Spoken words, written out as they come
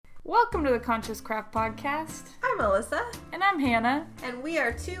Welcome to the Conscious Craft Podcast. I'm Melissa. And I'm Hannah. And we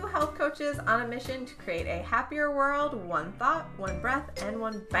are two health coaches on a mission to create a happier world, one thought, one breath, and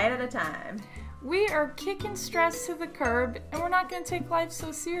one bite at a time. We are kicking stress to the curb, and we're not going to take life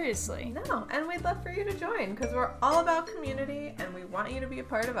so seriously. No, and we'd love for you to join, because we're all about community, and we want you to be a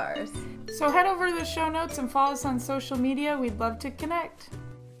part of ours. So head over to the show notes and follow us on social media. We'd love to connect.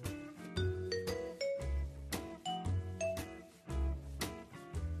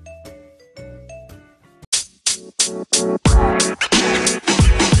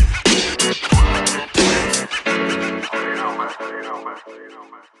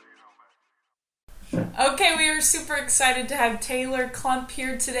 Okay, we are super excited to have Taylor Klump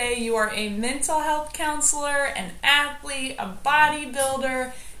here today. You are a mental health counselor, an athlete, a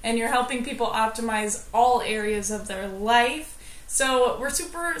bodybuilder, and you're helping people optimize all areas of their life. So we're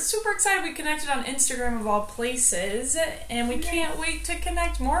super excited. We connected on Instagram of all places, and we can't wait to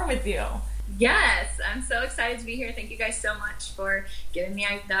connect more with you. Yes, I'm so excited to be here. Thank you guys so much for giving me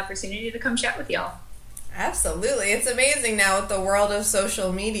the opportunity to come chat with y'all. Absolutely. It's amazing now with the world of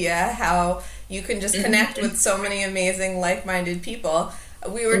social media how you can just connect with so many amazing like-minded people.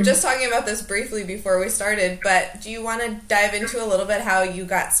 We were just talking about this briefly before we started, but do you want to dive into a little bit how you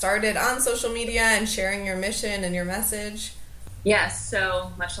got started on social media and sharing your mission and your message? Yes,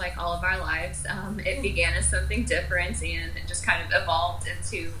 so much like all of our lives, it began as something different and it just kind of evolved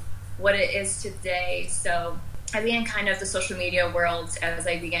into what it is today. So I began kind of the social media world as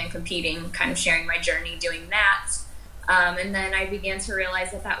I began competing, kind of sharing my journey doing that. And then I began to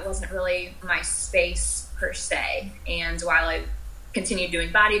realize that that wasn't really my space per se. And while I continued doing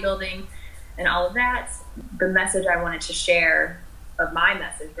bodybuilding and all of that, the message I wanted to share of my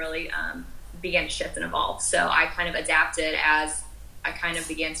message really began to shift and evolve. So I kind of adapted as I kind of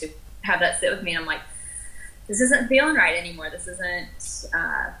began to have that sit with me. And I'm like, this isn't feeling right anymore. This isn't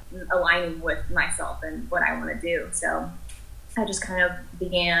aligning with myself and what I want to do. So I just kind of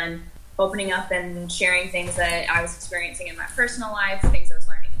began opening up and sharing things that I was experiencing in my personal life, things I was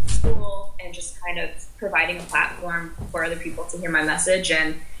learning in school, and just kind of providing a platform for other people to hear my message.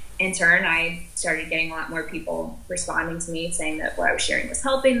 And in turn, I started getting a lot more people responding to me, saying that what I was sharing was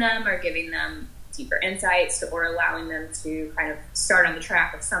helping them or giving them deeper insights or allowing them to kind of start on the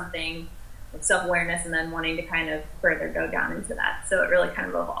track of something with self-awareness and then wanting to kind of further go down into that. So it really kind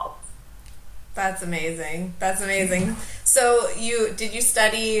of evolved. That's amazing. So did you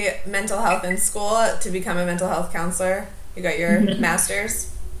study mental health in school to become a mental health counselor? You got your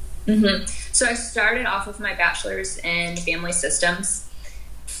master's? So I started off with my bachelor's in family systems.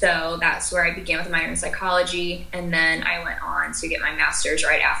 So that's where I began with a minor in psychology. And then I went on to get my master's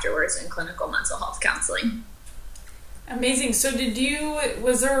right afterwards in clinical mental health counseling. Amazing. So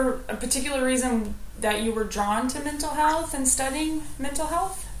was there a particular reason that you were drawn to mental health and studying mental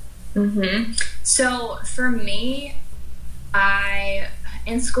health? So for me,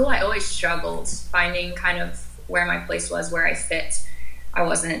 in school, I always struggled finding kind of where my place was, where I fit. I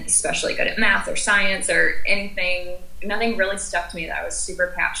wasn't especially good at math or science or anything. Nothing really stuck to me that I was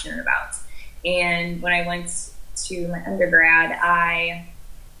super passionate about. And when I went to my undergrad, I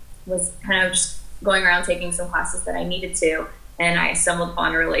was kind of just going around taking some classes that I needed to, and I stumbled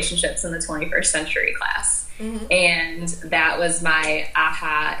upon relationships in the 21st century class. And that was my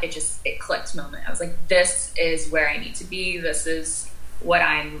aha, it clicked moment. I was like, this is where I need to be. This is what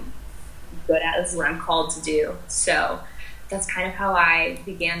I'm good at. This is what I'm called to do. So that's kind of how I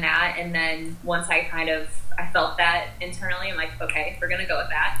began that. And then once I felt that internally, I'm like, okay, we're going to go with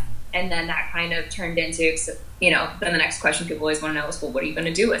that. And then that kind of turned into, then the next question people always want to know is, well, what are you going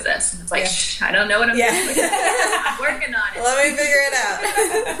to do with this? And it's like, I don't know what I'm doing with this. I'm working on it. Let me figure it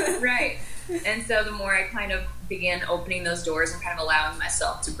out. Right. And so the more I kind of began opening those doors and kind of allowing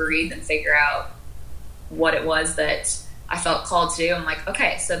myself to breathe and figure out what it was that I felt called to do, I'm like,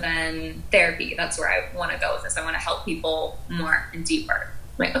 okay, so then therapy, that's where I want to go with this. I want to help people more and deeper.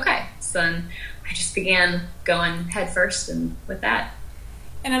 I'm like, okay. So then I just began going head first and with that.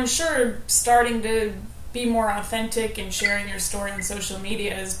 And I'm sure starting to be more authentic and sharing your story on social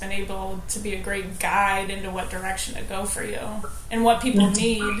media has been able to be a great guide into what direction to go for you and what people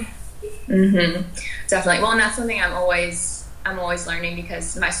need. Definitely. Well, and that's something I'm always learning,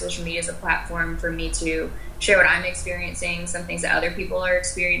 because my social media is a platform for me to share what I'm experiencing, some things that other people are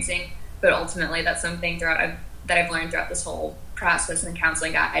experiencing. But ultimately, that's something that I've learned throughout this whole process and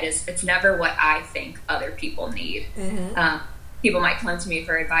counseling guide is it's never what I think other people need. People might come to me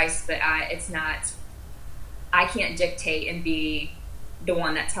for advice, but it's not. I can't dictate and be the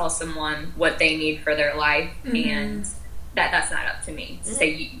one that tells someone what they need for their life, and that's not up to me to say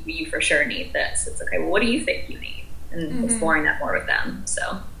you for sure need this. It's okay, well, what do you think you need? And exploring that more with them.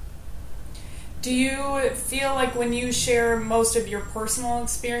 So Do you feel like when you share most of your personal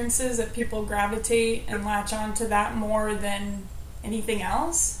experiences that people gravitate and latch on to that more than anything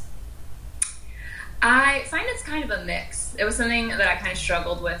else? I find it's kind of a mix. It was something that I kind of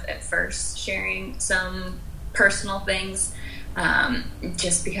struggled with at first, sharing some personal things,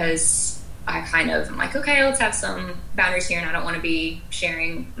 just because I kind of am like, okay, let's have some boundaries here, and I don't want to be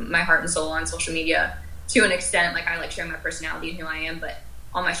sharing my heart and soul on social media to an extent. Like, I like sharing my personality and who I am, but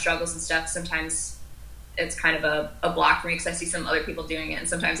all my struggles and stuff, sometimes it's kind of a block for me because I see some other people doing it, and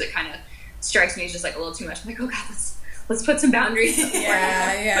sometimes it kind of strikes me as just like a little too much. I'm like, oh God, let's put some boundaries. Put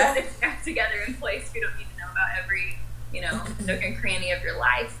this back together in place. We don't need to know about every, nook and cranny of your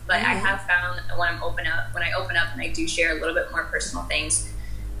life. But I have found that when I open up and I do share a little bit more personal things,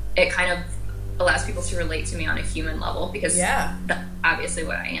 it kind of allows people to relate to me on a human level, because obviously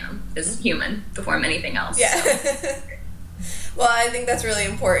what I am is human before I'm anything else. Yeah. So. Well, I think that's really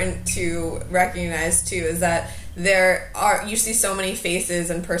important to recognize too, is that you see so many faces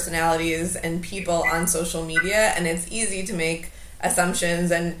and personalities and people on social media, and it's easy to make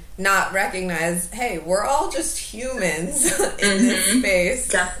assumptions and not recognize, hey, we're all just humans in this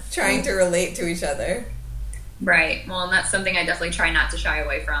space trying to relate to each other. Right. Well, and that's something I definitely try not to shy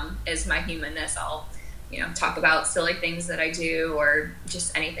away from, is my humanness. I'll, talk about silly things that I do or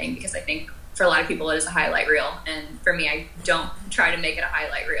just anything, because I think for a lot of people it is a highlight reel. And for me, I don't try to make it a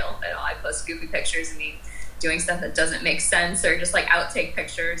highlight reel at all. I post goofy pictures of me doing stuff that doesn't make sense, or just like outtake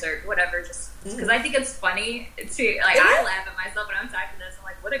pictures or whatever, just because I think it's funny to, like, I laugh at myself when I'm typing this. I'm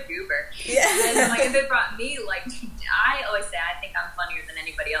like, what a goober. Yeah. And then, like, if it brought me, like, I always say I think I'm funnier than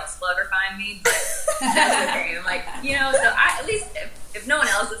anybody else will ever find me, but that's okay. I'm like, so at least if no one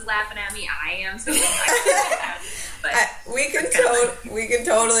else is laughing at me, I am. So we can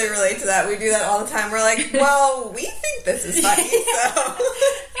totally relate to that. We do that all the time. We're like, well, we think this is funny, so I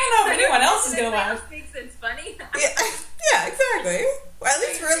don't know if anyone else is going to laugh. Thinks it's funny. Yeah, exactly. Well, at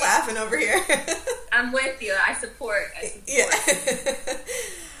least we're laughing over here. I'm with you. I support. Yeah.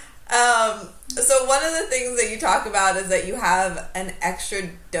 So one of the things that you talk about is that you have an extra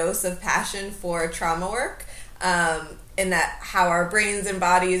dose of passion for trauma work, in that how our brains and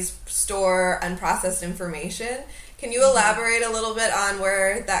bodies store unprocessed information. Can you elaborate a little bit on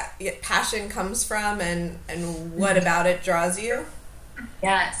where that passion comes from and what about it draws you?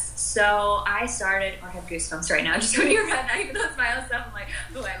 Yes. So I started, I have goosebumps right now just when you read that, even though it's my own stuff, I'm like,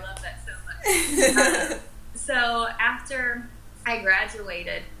 oh, I love that so much. So after I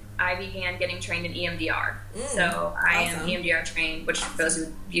graduated, I began getting trained in EMDR. So I am EMDR trained, which for those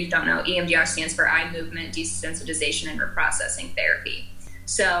of you who don't know, EMDR stands for Eye Movement Desensitization and Reprocessing Therapy.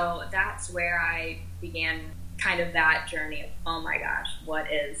 So that's where I began kind of that journey of, oh my gosh,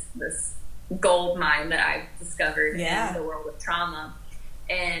 what is this gold mine that I've discovered in the world of trauma?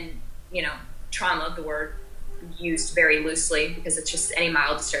 And, trauma, the word used very loosely because it's just any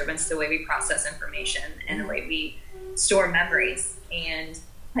mild disturbance, the way we process information and the way we store memories. And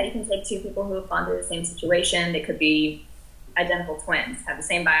you can take two people who have gone through the same situation. They could be identical twins, have the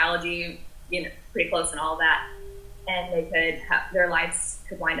same biology, pretty close and all that. And they could have, their lives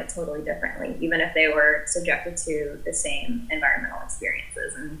could wind up totally differently, even if they were subjected to the same environmental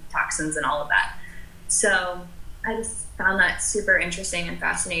experiences and toxins and all of that. So I just found that super interesting and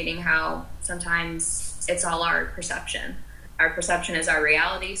fascinating, how sometimes it's all our perception. Our perception is our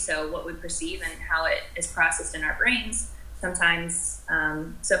reality, so what we perceive and how it is processed in our brains sometimes.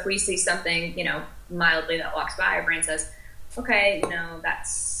 So if we see something, mildly that walks by, our brain says, okay,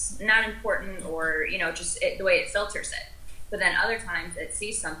 that's not important, or, just the way it filters it. But then other times it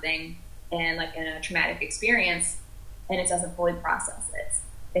sees something, and like in a traumatic experience, and it doesn't fully process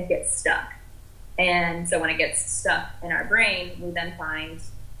it. It gets stuck. And so when it gets stuck in our brain, we then find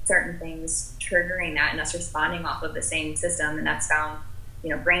certain things triggering that and us responding off of the same system. And that's found,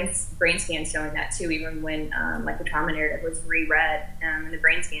 brain scans showing that too, even when like the trauma narrative was reread, in the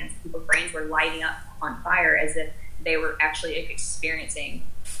brain scans, people's brains were lighting up on fire as if they were actually experiencing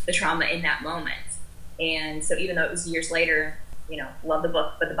the trauma in that moment. And so even though it was years later, love the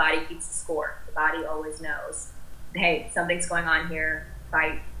book, but the body keeps the score. The body always knows, hey, something's going on here,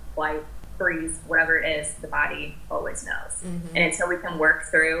 fight, flight, freeze, whatever it is, the body always knows. And until we can work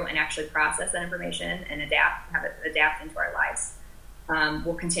through and actually process that information and have it adapt into our lives,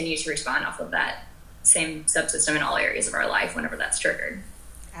 we'll continue to respond off of that same subsystem in all areas of our life whenever that's triggered.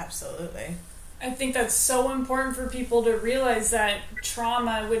 Absolutely. I think that's so important for people to realize that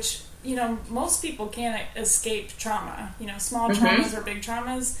trauma, which, most people can't escape trauma, small traumas or big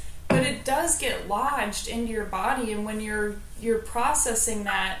traumas, but it does get lodged into your body. And when you're processing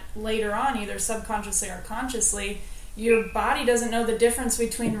that later on, either subconsciously or consciously, your body doesn't know the difference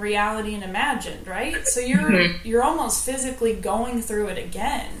between reality and imagined, right? So you're almost physically going through it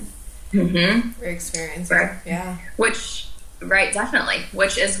again. Re-experiencing. Right. Yeah. Definitely.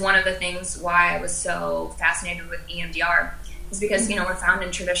 Which is one of the things why I was so fascinated with EMDR, is because, we're found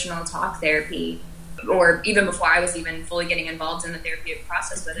in traditional talk therapy, or even before I was even fully getting involved in the therapeutic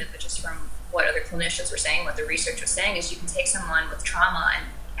process with it, but just from what other clinicians were saying, what the research was saying, is you can take someone with trauma and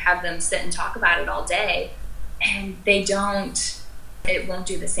have them sit and talk about it all day, and it won't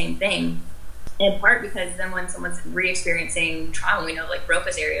do the same thing. In part because then when someone's re-experiencing trauma, we know like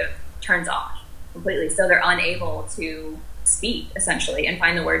Broca's area turns off completely. So they're unable to speak, essentially, and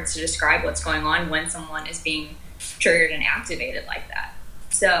find the words to describe what's going on when someone is being triggered and activated like that.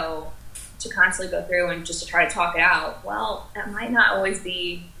 So to constantly go through and just to try to talk it out, well, that might not always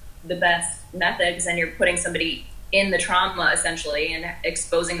be the best method, because then you're putting somebody in the trauma, essentially, and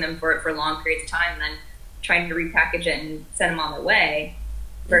exposing them for it for long periods of time, and then trying to repackage it and send them on their way,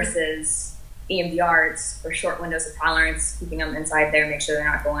 versus EMDR, it's for short windows of tolerance, keeping them inside there, make sure they're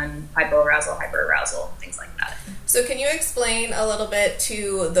not going hyperarousal, things like that. So can you explain a little bit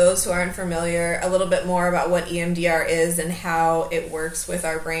to those who aren't familiar, a little bit more about what EMDR is and how it works with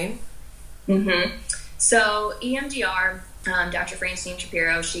our brain? So EMDR, Dr. Francine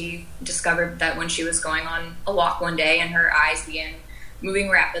Shapiro, she discovered that when she was going on a walk one day and her eyes began moving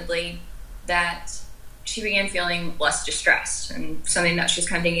rapidly, that she began feeling less distressed, and something that she was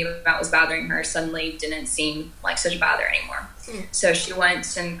kind of thinking about was bothering her suddenly didn't seem like such a bother anymore. So she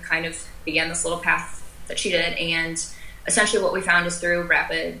went and kind of began this little path that she did, and essentially what we found is through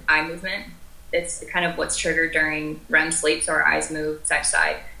rapid eye movement. It's kind of what's triggered during REM sleep, so our eyes move side to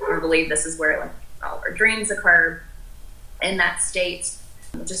side. We believe this is where like all of our dreams occur. In that state,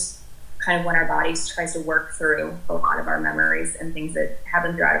 just kind of when our bodies tries to work through a lot of our memories and things that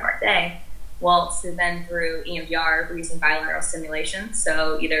happen throughout our day. Well, so then through EMDR, we're using bilateral stimulation,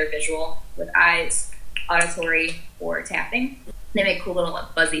 so either visual with eyes, auditory, or tapping. They make cool little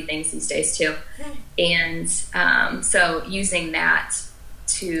buzzy things these days too. And so using that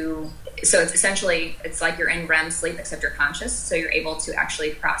so it's essentially, it's like you're in REM sleep except you're conscious, so you're able to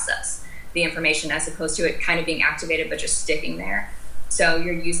actually process the information as opposed to it kind of being activated but just sticking there. So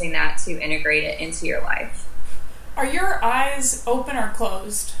you're using that to integrate it into your life. Are your eyes open or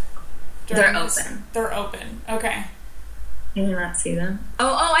closed? They're open. They're open. Okay. Can you not see them?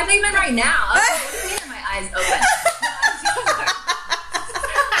 Oh, I think I'm right now. I was like, what do you mean my eyes open?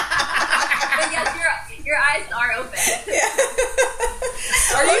 But yes, your eyes are open. Yeah.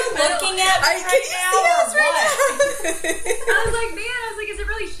 Are you looking at me right now or what? I was like, is it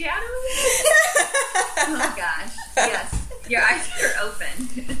really shadowy? Oh gosh. Yes. Your eyes are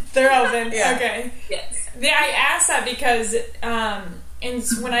open. They're open. Yeah. Okay. Yes. Yeah, I asked that because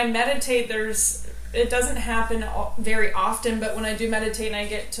when I meditate, it doesn't happen very often, but when I do meditate and I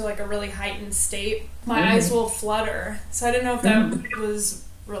get to like a really heightened state, my eyes will flutter. So I didn't know if that was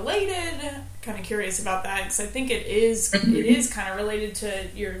related. Kind of curious about that, because I think it is kind of related to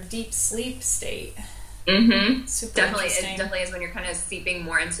your deep sleep state. Super definitely, it interesting. definitely is when you're kind of seeping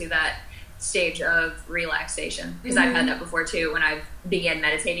more into that stage of relaxation. Because I've had that before too. When I began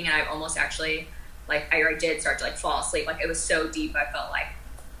meditating, and I've almost actually I did start to like fall asleep. Like it was so deep, I felt like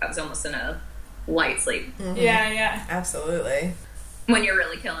I was almost in a light sleep. Yeah, absolutely. When you're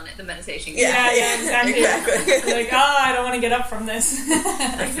really killing it, the meditation. Yeah, exactly. You're like, oh, I don't want to get up from this.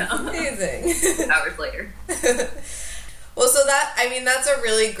 Amazing. Hours later. Well, so that's a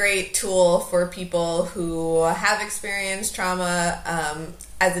really great tool for people who have experienced trauma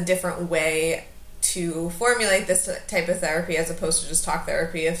as a different way to formulate this type of therapy as opposed to just talk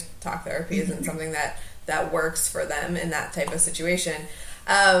therapy, if talk therapy isn't something that works for them in that type of situation.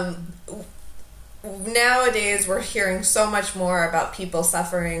 Nowadays, we're hearing so much more about people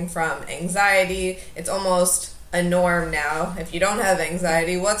suffering from anxiety. It's almost a norm now. If you don't have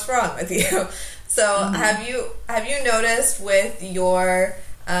anxiety, what's wrong with you? So have you noticed with your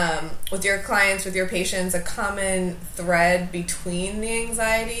clients, with your patients, a common thread between the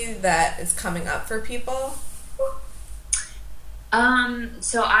anxiety that is coming up for people?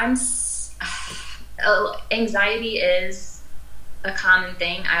 So anxiety is a common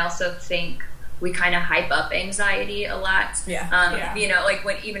thing. I also think we kind of hype up anxiety a lot. Yeah. You know, like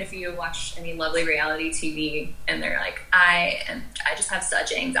even if you watch any lovely reality TV and they're like, I just have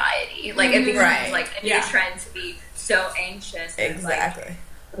such anxiety. Like it becomes like a new trend to be so anxious. Exactly. Like,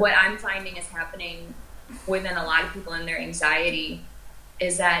 what I'm finding is happening within a lot of people in their anxiety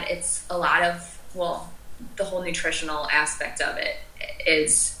is that it's a lot of, the whole nutritional aspect of it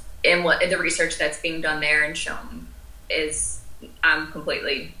is in what the research that's being done there and shown is, I'm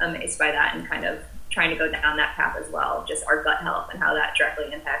completely amazed by that and kind of trying to go down that path as well, just our gut health and how that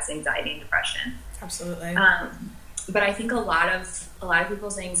directly impacts anxiety and depression. Absolutely. But I think a lot of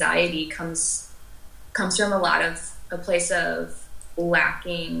people's anxiety comes from a place of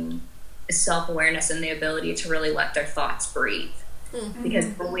lacking self-awareness and the ability to really let their thoughts breathe. Mm-hmm. Because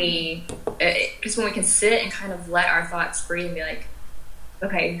when we can sit and kind of let our thoughts breathe and be like,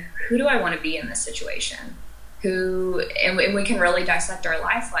 okay, who do I want to be in this situation? And we can really dissect our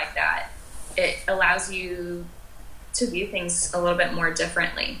life like that. It allows you to view things a little bit more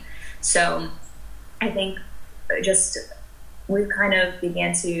differently. So I think just we've kind of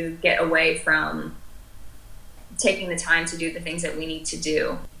began to get away from taking the time to do the things that we need to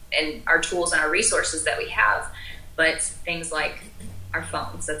do and our tools and our resources that we have, but things like our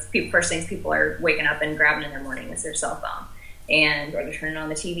phones. That's first things people are waking up and grabbing in their morning is their cell phone, and or they're turning on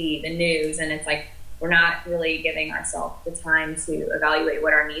the TV, the news, and it's like we're not really giving ourselves the time to evaluate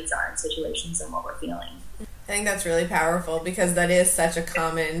what our needs are in situations and what we're feeling. I think that's really powerful because that is such a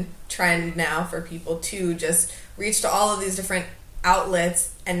common trend now for people to just reach to all of these different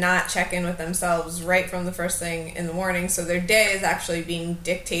outlets and not check in with themselves right from the first thing in the morning. So their day is actually being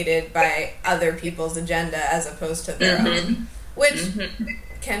dictated by other people's agenda as opposed to their own, which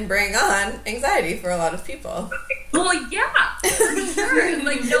can bring on anxiety for a lot of people. Well, yeah, for sure.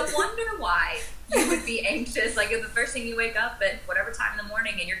 Like, no wonder why you would be anxious. Like, if the first thing you wake up at whatever time in the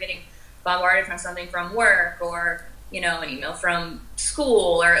morning and you're getting bombarded from something from work or, you know, an email from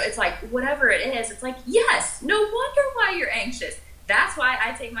school, or it's like, whatever it is, it's like, yes, no wonder why you're anxious. That's why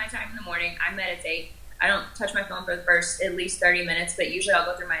I take my time in the morning. I meditate. I don't touch my phone for the first at least 30 minutes, but usually I'll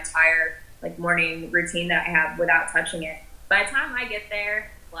go through my entire like morning routine that I have without touching it. By the time I get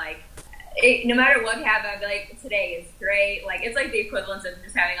there, like, no matter what happens, I'll be like, today is great. Like, it's like the equivalent of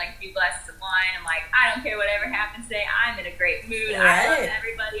just having like a few glasses of wine. I'm like, I don't care whatever happens today. I'm in a great mood. Right. I love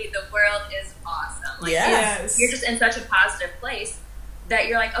everybody. The world is awesome. Like, yes. You're just in such a positive place that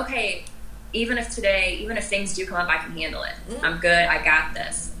you're like, okay, even if things do come up, I can handle it. I'm good. I got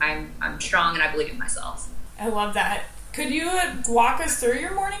this. I'm strong, and I believe in myself. I love that. Could you walk us through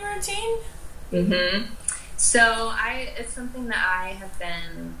your morning routine? Mm-hmm. So it's something that I have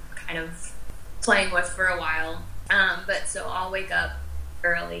been kind of playing with for a while. But so I'll wake up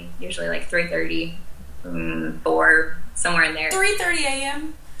early, usually like 3:30, 4, somewhere in there. 3:30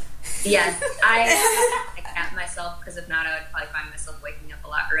 a.m. Yes, I cap myself because if not, I would probably find myself waking up a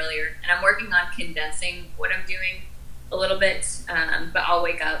lot earlier. And I'm working on condensing what I'm doing a little bit, but I'll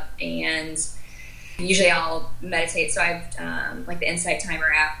wake up and usually I'll meditate. So I've like the Insight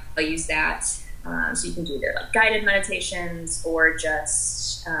Timer app. I'll use that. So you can do either like guided meditations or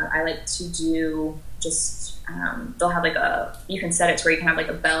just I like to do just they'll have like you can set it to where you can have like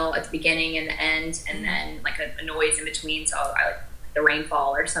a bell at the beginning and the end, and then like a noise in between. So I like the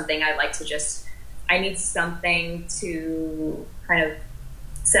rainfall or something. I need something to kind of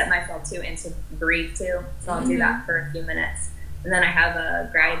set myself to and to breathe to. So I'll do that for a few minutes. And then I have a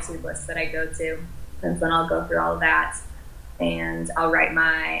gratitude list that I go to. And then I'll go through all of that. And I'll write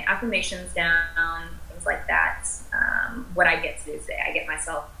my affirmations down, things like that. What I get to do today. I get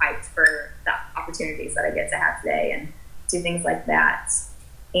myself hyped for the opportunities that I get to have today and do things like that.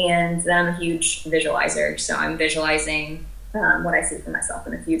 And then I'm a huge visualizer. So I'm visualizing what I see for myself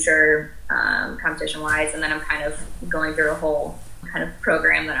in the future, competition-wise, and then I'm kind of going through a whole kind of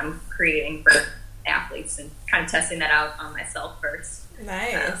program that I'm creating for athletes and kind of testing that out on myself first.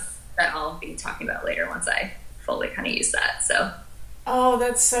 Nice. That I'll be talking about later once I fully kind of use that. So. Oh,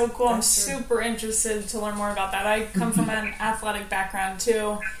 that's so cool. I'm super interested to learn more about that. I come from an athletic background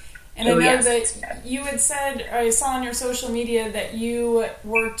too. And I know that you had said, or I saw on your social media that you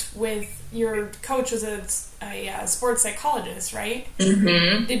worked with your coach was a sports psychologist, right?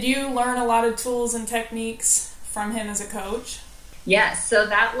 Mm-hmm. Did you learn a lot of tools and techniques from him as a coach? Yes. So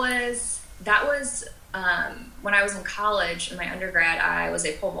that was when I was in college, in my undergrad, I was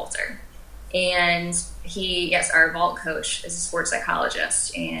a pole vaulter. And our vault coach is a sports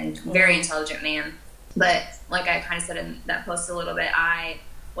psychologist and very intelligent man. But like I kind of said in that post a little bit, I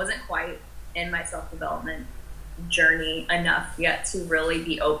wasn't quite in my self-development journey enough yet to really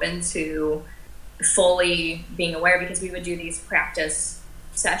be open to fully being aware, because we would do these practice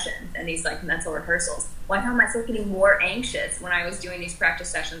sessions and these like mental rehearsals. Well, I found myself getting more anxious when I was doing these practice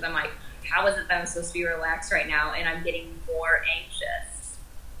sessions. I'm like, how is it that I'm supposed to be relaxed right now? And I'm getting more anxious.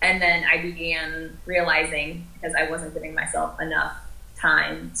 And then I began realizing, because I wasn't giving myself enough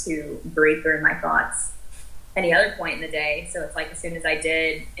time to breathe through my thoughts any other point in the day. So it's like as soon as I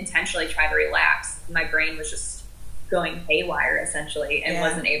did intentionally try to relax, my brain was just going haywire essentially and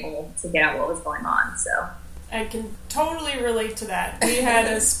wasn't able to get out what was going on. So I can totally relate to that. We had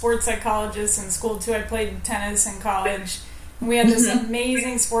a sports psychologist in school too. I played tennis in college. And we had this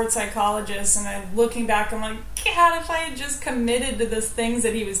amazing sports psychologist, and looking back, I'm like, God, if I had just committed to the things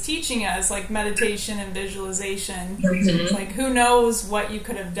that he was teaching us, like meditation and visualization, it's like, who knows what you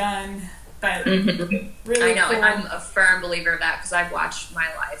could have done. But really I know, cool. and I'm a firm believer of that because I've watched my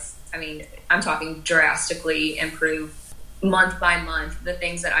life. I mean, I'm talking drastically improve month by month the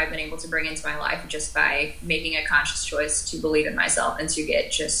things that I've been able to bring into my life just by making a conscious choice to believe in myself and to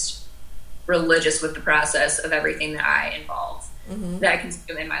get just religious with the process of everything that I involve, that I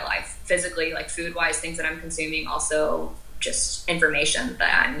consume in my life, physically, like food wise, things that I'm consuming, also just information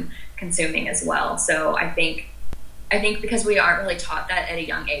that I'm consuming as well. So I think because we aren't really taught that at a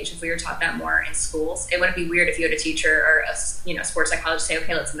young age, if we were taught that more in schools, it wouldn't be weird if you had a teacher or a sports psychologist say,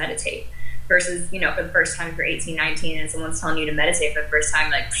 okay, let's meditate. Versus, for the first time, if you're 18, 19, and someone's telling you to meditate for the first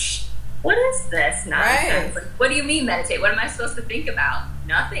time, like, what is this nonsense? Like, what do you mean meditate? What am I supposed to think about?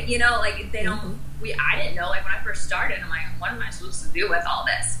 Nothing. They don't. I didn't know. Like when I first started, I'm like, what am I supposed to do with all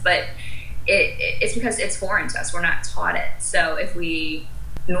this? But it's because it's foreign to us. We're not taught it. So if we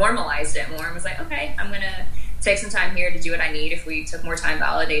normalized it more and was like, okay, I'm gonna take some time here to do what I need. If we took more time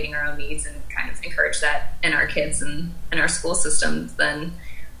validating our own needs and kind of encourage that in our kids and in our school systems, then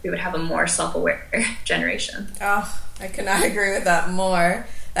we would have a more self-aware generation. Oh, I could not agree with that more.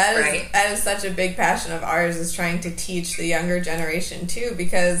 That is such a big passion of ours, is trying to teach the younger generation too,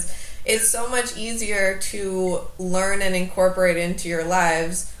 because it's so much easier to learn and incorporate into your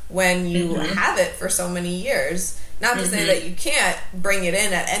lives when you have it for so many years. Not to say that you can't bring it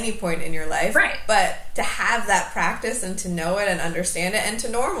in at any point in your life, but to have that practice and to know it and understand it and to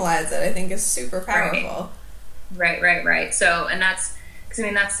normalize it, I think is super powerful. Right. So, and that's,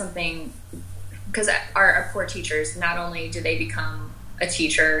 because that's something, because our core teachers, not only do they become a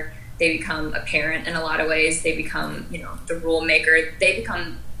teacher, they become a parent in a lot of ways, they become, the rule maker, they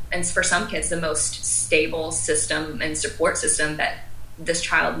become, and for some kids, the most stable system and support system that this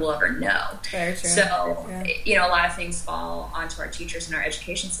child will ever know. Very true. So, a lot of things fall onto our teachers and our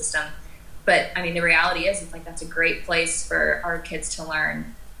education system. But, the reality is, it's like that's a great place for our kids to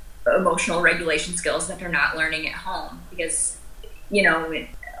learn emotional regulation skills that they're not learning at home, because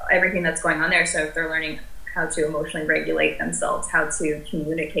everything that's going on there. So if they're learning how to emotionally regulate themselves, how to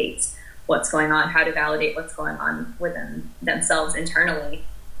communicate what's going on, how to validate what's going on within themselves internally,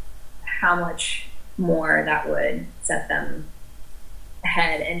 how much more that would set them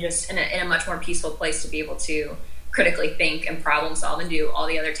ahead and just in a much more peaceful place to be able to critically think and problem solve and do all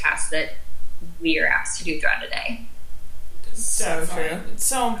the other tasks that we are asked to do throughout the day. So true. It's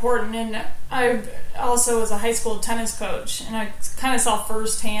so important. And I also was a high school tennis coach, and I kind of saw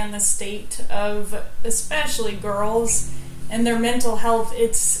firsthand the state of especially girls and their mental health.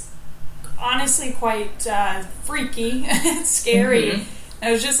 It's honestly quite freaky. It's scary.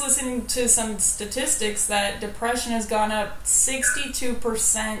 I was just listening to some statistics that depression has gone up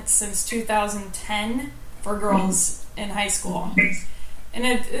 62% since 2010 for girls in high school. And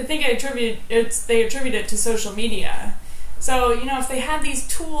I think they attribute it to social media. So, if they had these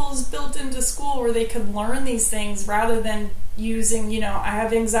tools built into school where they could learn these things rather than using, I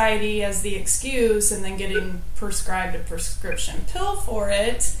have anxiety as the excuse and then getting prescribed a prescription pill for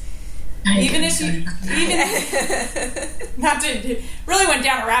it. Not to really went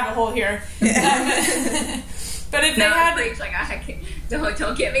down a rabbit hole here. But if they had,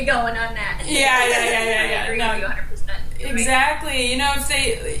 don't get me going on that. Yeah. I agree with you 100%. Exactly.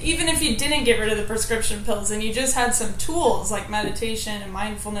 If you didn't get rid of the prescription pills and you just had some tools like meditation and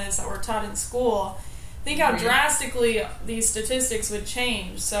mindfulness that were taught in school, think how drastically these statistics would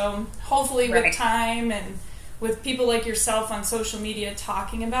change. So hopefully with time and with people like yourself on social media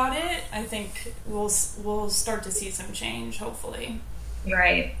talking about it, I think we'll start to see some change, hopefully.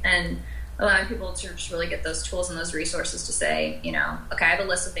 Right. And allowing people to just really get those tools and those resources to say, okay, I have a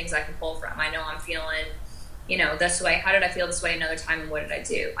list of things I can pull from. I know I'm feeling this way. How did I feel this way another time, and what did I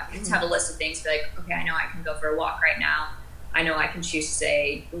do? I can have a list of things, be like, okay, I know I can go for a walk right now. I know I can choose to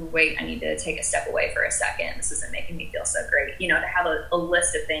say, wait, I need to take a step away for a second. This isn't making me feel so great. To have a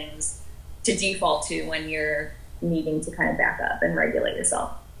list of things to default to when you're needing to kind of back up and regulate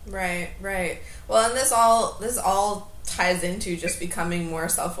yourself. Right. Well, and this all ties into just becoming more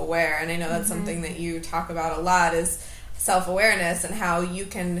self-aware. And I know that's something that you talk about a lot, is self-awareness and how you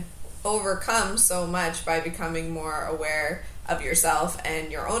can overcome so much by becoming more aware of yourself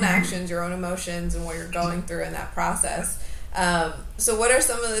and your own actions, your own emotions, and what you're going through in that process. So what are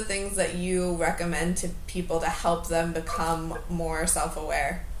some of the things that you recommend to people to help them become more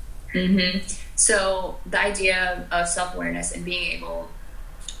self-aware? So the idea of self-awareness and being able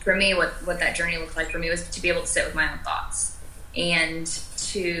for me, what that journey looked like for me was to be able to sit with my own thoughts and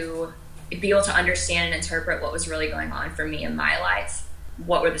to be able to understand and interpret what was really going on for me in my life.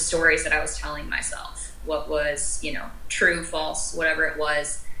 What were the stories that I was telling myself? What was, true, false, whatever it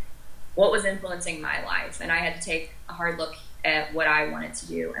was, what was influencing my life? And I had to take a hard look at what I wanted to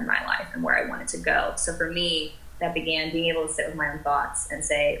do in my life and where I wanted to go. So for me, that began being able to sit with my own thoughts and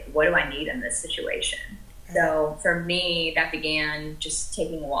say, what do I need in this situation? So for me, that began just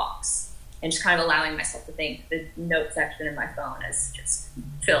taking walks and just kind of allowing myself to think. The note section in my phone is just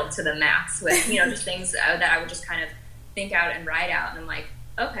filled to the max with, just things that I would just kind of think out and write out. And I'm like,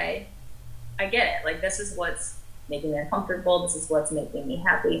 okay, I get it. Like, this is what's making me uncomfortable. This is what's making me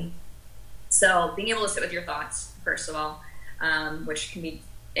happy. So being able to sit with your thoughts, first of all, which can be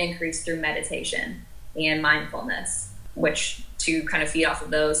increased through meditation and mindfulness, which to kind of feed off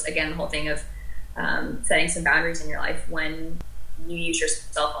of those, again, the whole thing of setting some boundaries in your life when you use your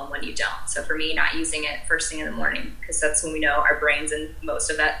cell phone, when you don't. So for me, not using it first thing in the morning, because that's when we know our brain's in most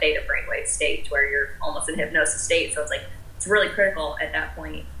of that theta brainwave state where you're almost in hypnosis state. So it's really critical at that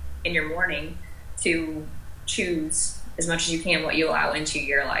point in your morning to choose as much as you can what you allow into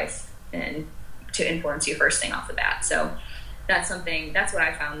your life and to influence you first thing off the bat. So that's what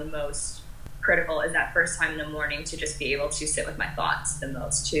I found the most critical, is that first time in the morning, to just be able to sit with my thoughts the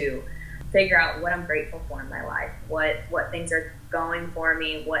most, to figure out what I'm grateful for in my life, what things are going for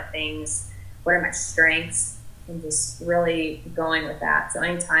me, what are my strengths, and just really going with that. So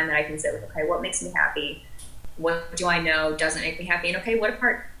anytime that I can sit with, okay, what makes me happy? What do I know doesn't make me happy? And okay, what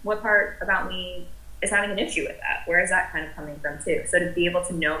part about me is having an issue with that? Where is that kind of coming from too? So to be able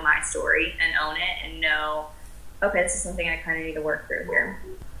to know my story and own it and know, okay, this is something I kind of need to work through here.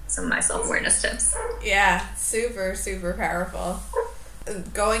 Some of my self-awareness tips. Yeah, super, super powerful.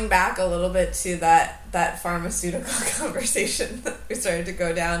 Going back a little bit to that pharmaceutical conversation that we started to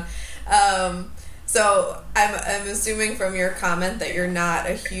go down. So I'm assuming from your comment that you're not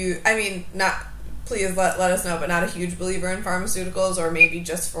a huge, please let us know, but not a huge believer in pharmaceuticals, or maybe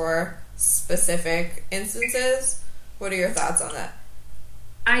just for specific instances. What are your thoughts on that?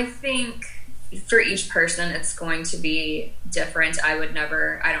 I think for each person, it's going to be different. I don't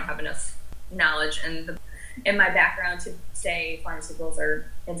have enough knowledge in my background to say pharmaceuticals are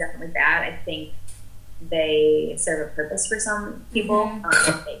indefinitely bad. I think they serve a purpose for some people.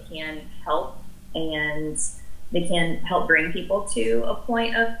 Mm-hmm. They can help, and they can help bring people to a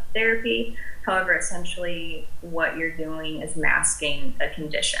point of therapy. However, essentially what you're doing is masking a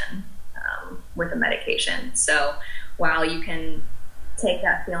condition with a medication. So while you can take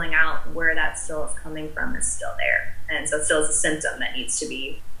that feeling out, where that still is coming from is still there. And so it still is a symptom that needs to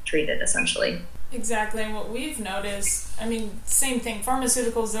be treated, essentially. Exactly. And what we've noticed, same thing,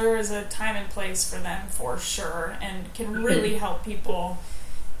 pharmaceuticals, there is a time and place for them for sure, and can really help people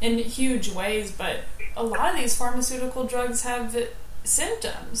in huge ways. But a lot of these pharmaceutical drugs have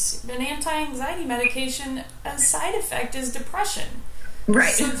symptoms. An anti-anxiety medication, a side effect is depression.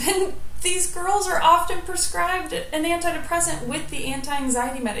 Right. So then these girls are often prescribed an antidepressant with the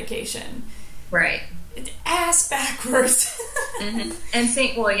anti-anxiety medication. Right. Ass backwards. Mm-hmm. And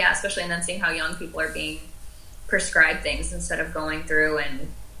especially, and then seeing how young people are being prescribed things instead of going through and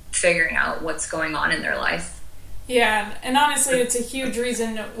figuring out what's going on in their life. Yeah, and honestly, it's a huge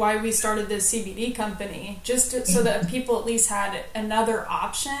reason why we started this CBD company, so that people at least had another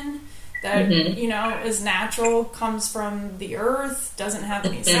option that, is natural, comes from the earth, doesn't have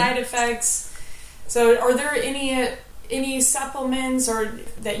any side effects. So are there any supplements or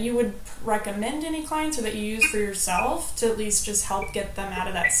that you would recommend any clients, or that you use for yourself to at least just help get them out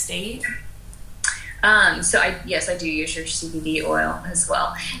of that state? So I do use your CBD oil as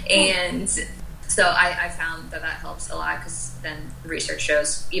well. And so I found that helps a lot, because then the research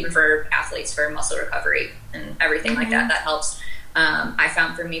shows, even for athletes, for muscle recovery and everything like that helps. I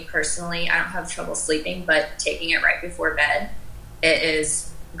found for me personally, I don't have trouble sleeping, but taking it right before bed, it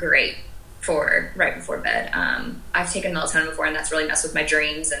is great for right before bed. I've taken melatonin before, and that's really messed with my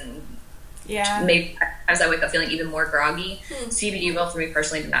dreams, and maybe as I wake up feeling even more groggy. CBD oil for me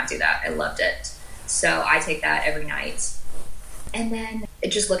personally did not do that. I loved it. So I take that every night. And then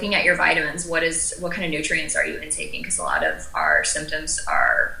just looking at your vitamins, what kind of nutrients are you intaking? Because a lot of our symptoms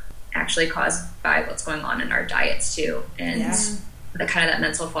are actually caused by what's going on in our diets too. And the kind of that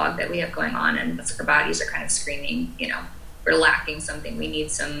mental fog that we have going on, and our bodies are kind of screaming, we're lacking something. We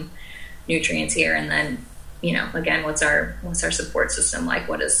need some nutrients here. And then, again, what's our support system like?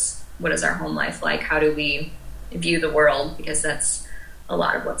 What is our home life like? How do we view the world? Because that's a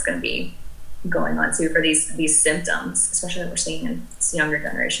lot of what's going to be going on too for these symptoms, especially that we're seeing in this younger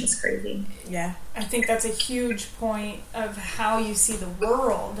generation. Is crazy. Yeah, I think that's a huge point of how you see the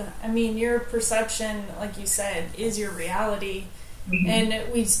world. I mean, your perception, like you said, is your reality. Mm-hmm.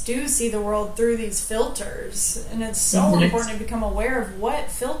 And we do see the world through these filters, and it's so important to become aware of what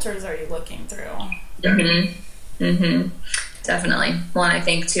filters are you looking through. Definitely. Well, and I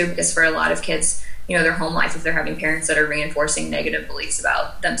think too, because for a lot of kids, you know, their home life, if they're having parents that are reinforcing negative beliefs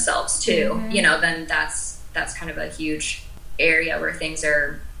about themselves too, you know, then that's kind of a huge area where things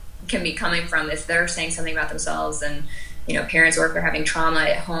can be coming from. If they're saying something about themselves, and, you know, parents, or if they're having trauma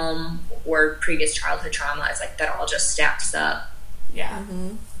at home or previous childhood trauma, it's like that all just stacks up. Yeah.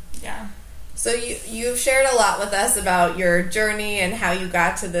 Yeah. So you've shared a lot with us about your journey and how you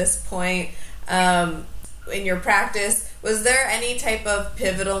got to this point in your practice. Was there any type of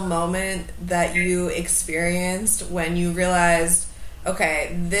pivotal moment that you experienced when you realized,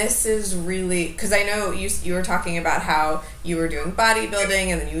 okay, this is really, because I know you were talking about how you were doing bodybuilding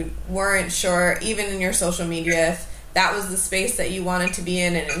and then you weren't sure, even in your social media, if that was the space that you wanted to be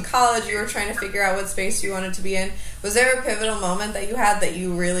in, and in college you were trying to figure out what space you wanted to be in. Was there a pivotal moment that you had that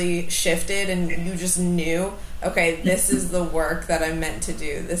you really shifted and you just knew, okay, this is the work that I'm meant to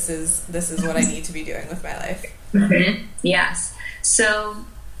do. This is what I need to be doing with my life? Yes. So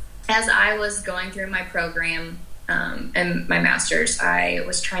as I was going through my program and my master's, I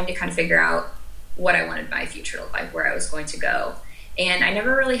was trying to kind of figure out what I wanted my future to look like, where I was going to go. And I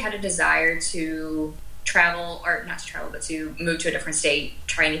never really had a desire to travel, or not to travel, but to move to a different state,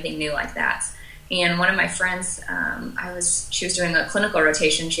 try anything new like that. And one of my friends, she was doing a clinical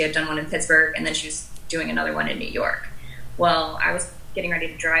rotation. She had done one in Pittsburgh, and then she was doing another one in New York. Well, I was getting ready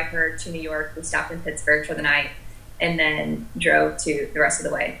to drive her to New York. We stopped in Pittsburgh for the night and then drove to the rest of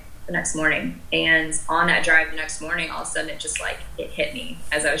the way the next morning. And on that drive the next morning, all of a sudden it hit me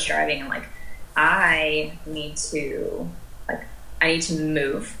as I was driving. I'm like, I need to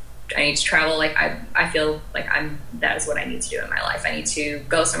move. I need to travel. Like I feel like that is what I need to do in my life. I need to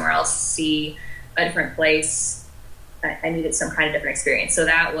go somewhere else, see a different place. I needed some kind of different experience. So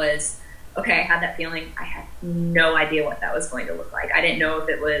that was, okay, I had that feeling. I had no idea what that was going to look like. I didn't know if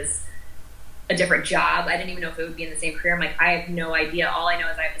it was a different job. I didn't even know if it would be in the same career. I'm like, I have no idea. All I know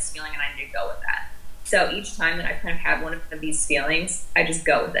is I have this feeling and I need to go with that. So each time that I kind of had one of these feelings, I just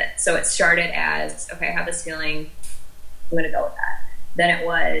go with it. So it started as, okay, I have this feeling, I'm going to go with that. Then it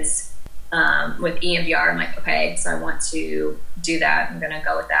was with EMDR. I'm like, okay, so I want to do that. I'm going to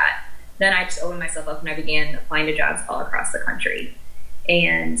go with that. Then I just opened myself up and I began applying to jobs all across the country.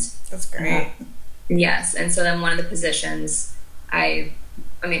 And that's great. Yes. And so then one of the positions, I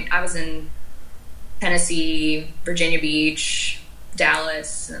was in Tennessee, Virginia Beach,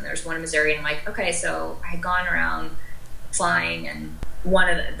 Dallas, and there's one in Missouri. And I'm like, okay, so I had gone around applying, and one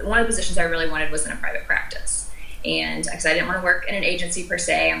of the positions I really wanted was in a private practice. And because I didn't want to work in an agency per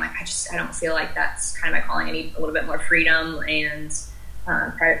se, I'm like, I don't feel like that's kind of my calling. I need a little bit more freedom, and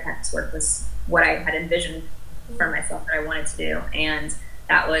private practice work was what I had envisioned for myself that I wanted to do. And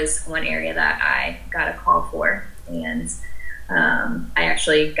that was one area that I got a call for. And I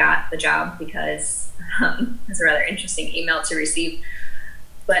actually got the job because it was a rather interesting email to receive.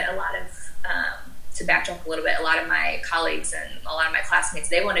 But a lot of, to backtrack a little bit, a lot of my colleagues and a lot of my classmates,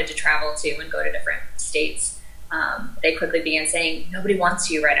 they wanted to travel too and go to different states. They quickly began saying, nobody wants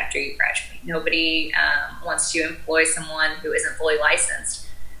you right after you graduate. Nobody wants to employ someone who isn't fully licensed,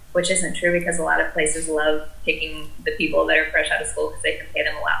 which isn't true, because a lot of places love picking the people that are fresh out of school because they can pay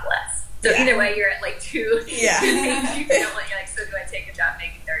them a lot less. So either way, you're at like two things. You feel like, you're like, so do I take a job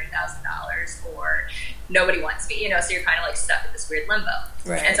making $30,000 or nobody wants me? So you're kind of like stuck in this weird limbo.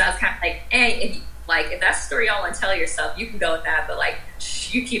 Right. And so I was kind of like, hey, if that's the story y'all want to tell yourself, you can go with that, but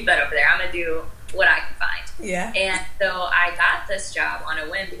you keep that over there. I'm gonna do what I can find. Yeah. And so I got this job on a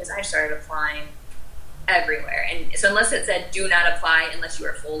whim because I started applying everywhere. And so unless it said do not apply unless you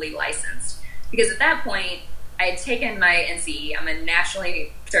are fully licensed, because at that point I had taken my NCE. I'm a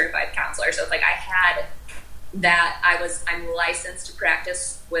nationally certified counselor, so it's like I had that. I'm licensed to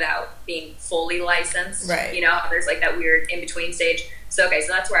practice without being fully licensed. Right. There's like that weird in between stage. So okay,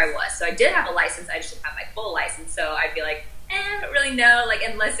 so that's where I was. So I did have a license. I just didn't have my full license. So I'd be like, I don't really know,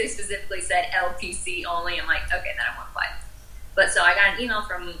 unless they specifically said LPC only, I'm like, okay, then I won't apply. But so I got an email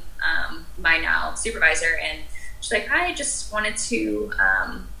from my now supervisor, and she's like, I just wanted to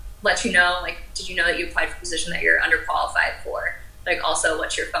let you know, did you know that you applied for a position that you're underqualified for? Also,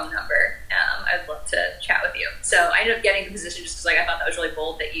 what's your phone number? I'd love to chat with you. So I ended up getting the position just because I thought that was really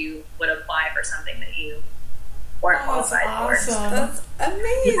bold that you would apply for something that you weren't qualified for. That's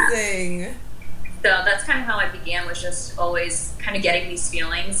amazing. So that's kind of how I began, was just always kind of getting these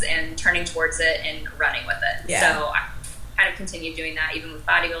feelings and turning towards it and running with it. Yeah. So I kind of continued doing that even with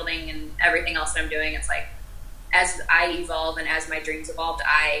bodybuilding and everything else that I'm doing. It's like, as I evolve and as my dreams evolved,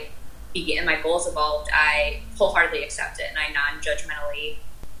 and my goals evolved, I wholeheartedly accept it and I non-judgmentally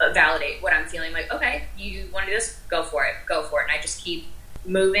validate what I'm feeling. Like, okay, you want to do this? Go for it. And I just keep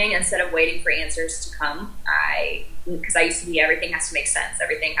moving instead of waiting for answers to come. Because I used to be, everything has to make sense.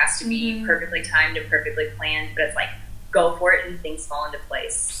 Everything has to be perfectly timed and perfectly planned. But it's like, go for it and things fall into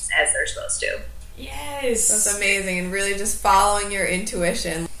place as they're supposed to. Yes. That's amazing. And really just following your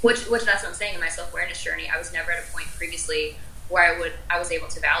intuition. Which that's what I'm saying in my self-awareness journey. I was never at a point previously where I was able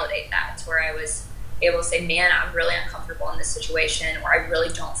to validate that, where I was able to say, man, I'm really uncomfortable in this situation, or I really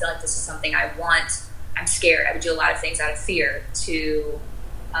don't feel like this is something I want. I'm scared. I would do a lot of things out of fear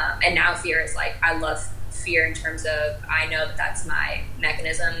and now fear is like, I love fear in terms of, I know that that's my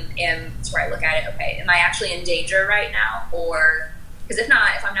mechanism, and it's where I look at it, okay, am I actually in danger right now? Or, because if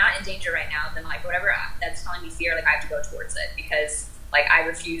I'm not in danger right now, then like whatever that's telling me fear, like I have to go towards it, because like I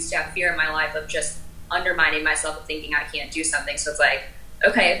refuse to have fear in my life of just undermining myself of thinking I can't do something. So it's like,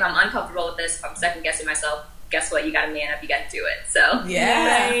 okay, if I'm uncomfortable with this, if I'm second guessing myself, guess what? You got to man up. You got to do it. So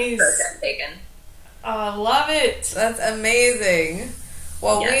yeah, nice. Process taken. I love it. That's amazing.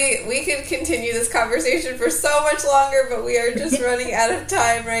 Well, yes. we could continue this conversation for so much longer, but we are just running out of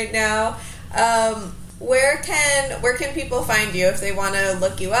time right now. Where can people find you if they want to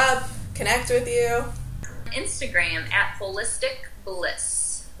look you up, connect with you? Instagram at Holistic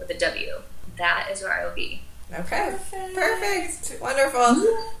Bliss with a W. That is where I will be. Okay. Perfect.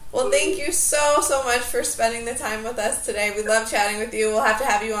 Wonderful. Well, thank you so much for spending the time with us today. We love chatting with you. We'll have to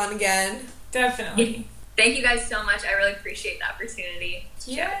have you on again. Definitely. Thank you guys so much. I really appreciate the opportunity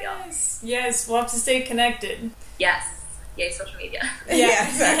to chat with y'all. Yes, we'll have to stay connected. Yes. Yay, social media. Yeah,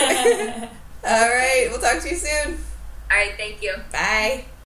 exactly. All right. We'll talk to you soon. All right. Thank you. Bye.